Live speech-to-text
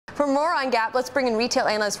For more on Gap, let's bring in retail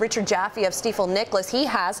analyst Richard Jaffe of Stifel Nicolaus. He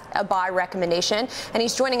has a buy recommendation, and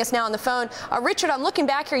he's joining us now on the phone. Richard, I'm looking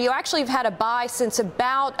back here. You actually have had a buy since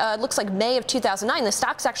about, looks like May of 2009. The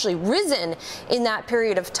stock's actually risen in that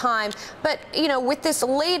period of time. But, you know, with this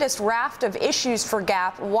latest raft of issues for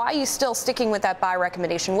Gap, why are you still sticking with that buy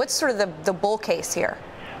recommendation? What's sort of the bull case here?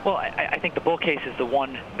 Well, I think the bull case is the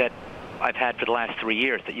one that I've had for the last 3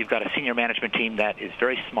 years, that you've got a senior management team that is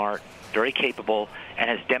very smart, very capable,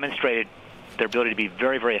 and has demonstrated their ability to be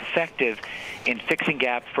very, very effective in fixing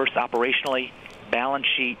Gap, first operationally, balance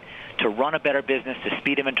sheet, to run a better business, to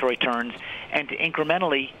speed inventory turns, and to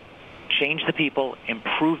incrementally change the people,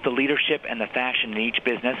 improve the leadership and the fashion in each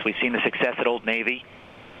business. We've seen the success at Old Navy,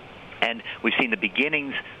 and we've seen the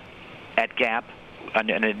beginnings at Gap,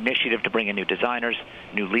 an initiative to bring in new designers,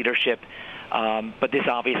 new leadership. But this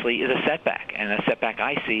obviously is a setback, and a setback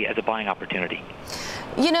I see as a buying opportunity.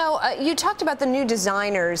 You know, you talked about the new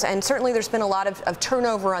designers, and certainly there's been a lot of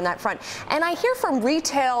turnover on that front. And I hear from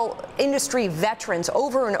retail industry veterans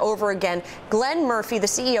over and over again, Glenn Murphy, the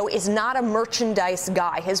CEO, is not a merchandise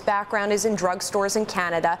guy. His background is in drugstores in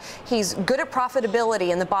Canada. He's good at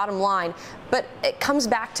profitability and the bottom line, but it comes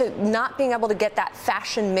back to not being able to get that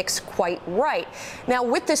fashion mix quite right. Now,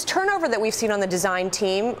 with this turnover that we've seen on the design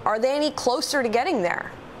team, are they any closer to getting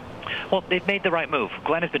there? Well, they've made the right move.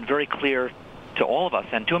 Glenn has been very clear to all of us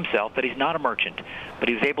and to himself that he's not a merchant, but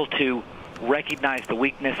he was able to recognize the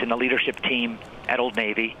weakness in the leadership team at Old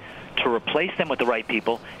Navy, to replace them with the right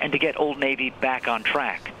people, and to get Old Navy back on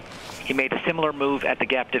track. He made a similar move at the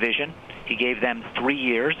Gap division. He gave them 3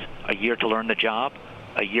 years, a year to learn the job,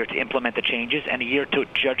 a year to implement the changes, and a year to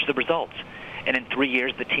judge the results. And in 3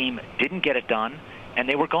 years, the team didn't get it done, and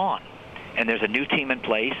they were gone. And there's a new team in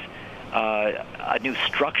place, a new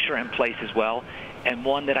structure in place as well, and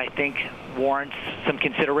one that I think warrants some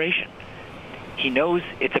consideration. He knows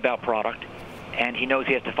it's about product, and he knows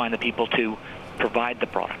he has to find the people to provide the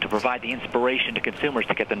product, to provide the inspiration to consumers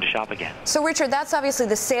to get them to shop again. So, Richard, that's obviously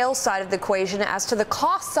the sales side of the equation. As to the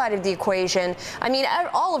cost side of the equation, I mean,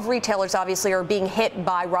 all of retailers obviously are being hit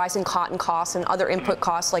by rising cotton costs and other input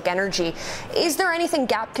costs like energy. Is there anything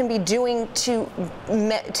Gap can be doing to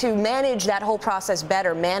manage that whole process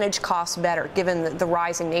better, manage costs better, given the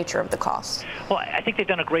rising nature of the costs? Well, I think they've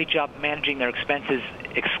done a great job managing their expenses,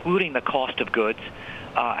 excluding the cost of goods.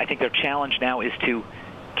 I think their challenge now is to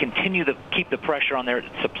continue to keep the pressure on their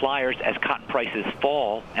suppliers as cotton prices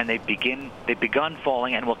fall, and they've begun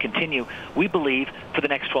falling and will continue, we believe, for the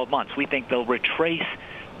next 12 months. We think they'll retrace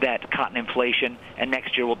that cotton inflation, and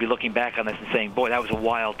next year we'll be looking back on this and saying, boy, that was a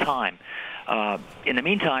wild time. In the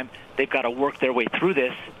meantime, they've got to work their way through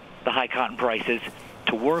this, the high cotton prices,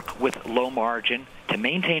 to work with low margin, to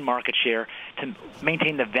maintain market share, to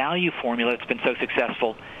maintain the value formula that's been so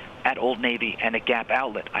successful at Old Navy and at Gap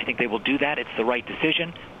Outlet. I think they will do that. It's the right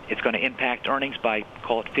decision. It's going to impact earnings by,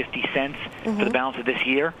 call it 50 cents for the balance of this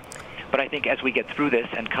year. But I think as we get through this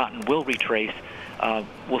and cotton will retrace,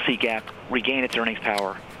 we'll see Gap regain its earnings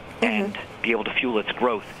power and be able to fuel its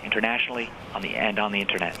growth internationally and on the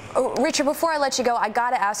internet. Oh, Richard, before I let you go, I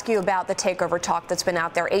got to ask you about the takeover talk that's been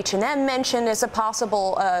out there. H&M mentioned as a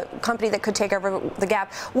possible company that could take over the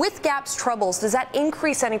Gap. With Gap's troubles, does that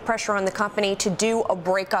increase any pressure on the company to do a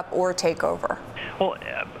breakup or a takeover? Well,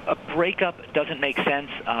 a breakup doesn't make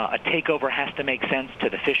sense. A takeover has to make sense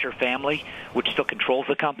to the Fisher family, which still controls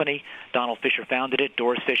the company. Donald Fisher founded it.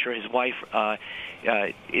 Doris Fisher, his wife,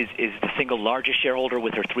 is the single largest shareholder,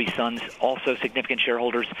 with her 3 sons also significant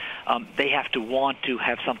shareholders. They have to want to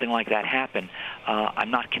have something like that happen.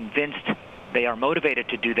 I'm not convinced they are motivated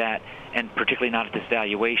to do that, and particularly not at this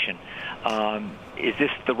valuation. Is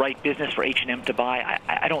this the right business for H&M to buy?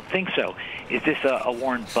 I don't think so. Is this a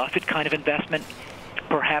Warren Buffett kind of investment?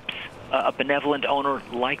 Perhaps a benevolent owner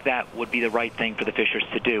like that would be the right thing for the Fishers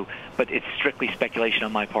to do, but it's strictly speculation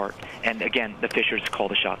on my part. And again, the Fishers call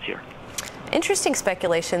the shots here. Interesting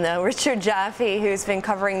speculation, though. Richard Jaffe, who's been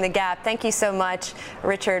covering the Gap. Thank you so much,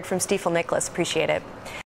 Richard, from Stifel Nicolaus. Appreciate it.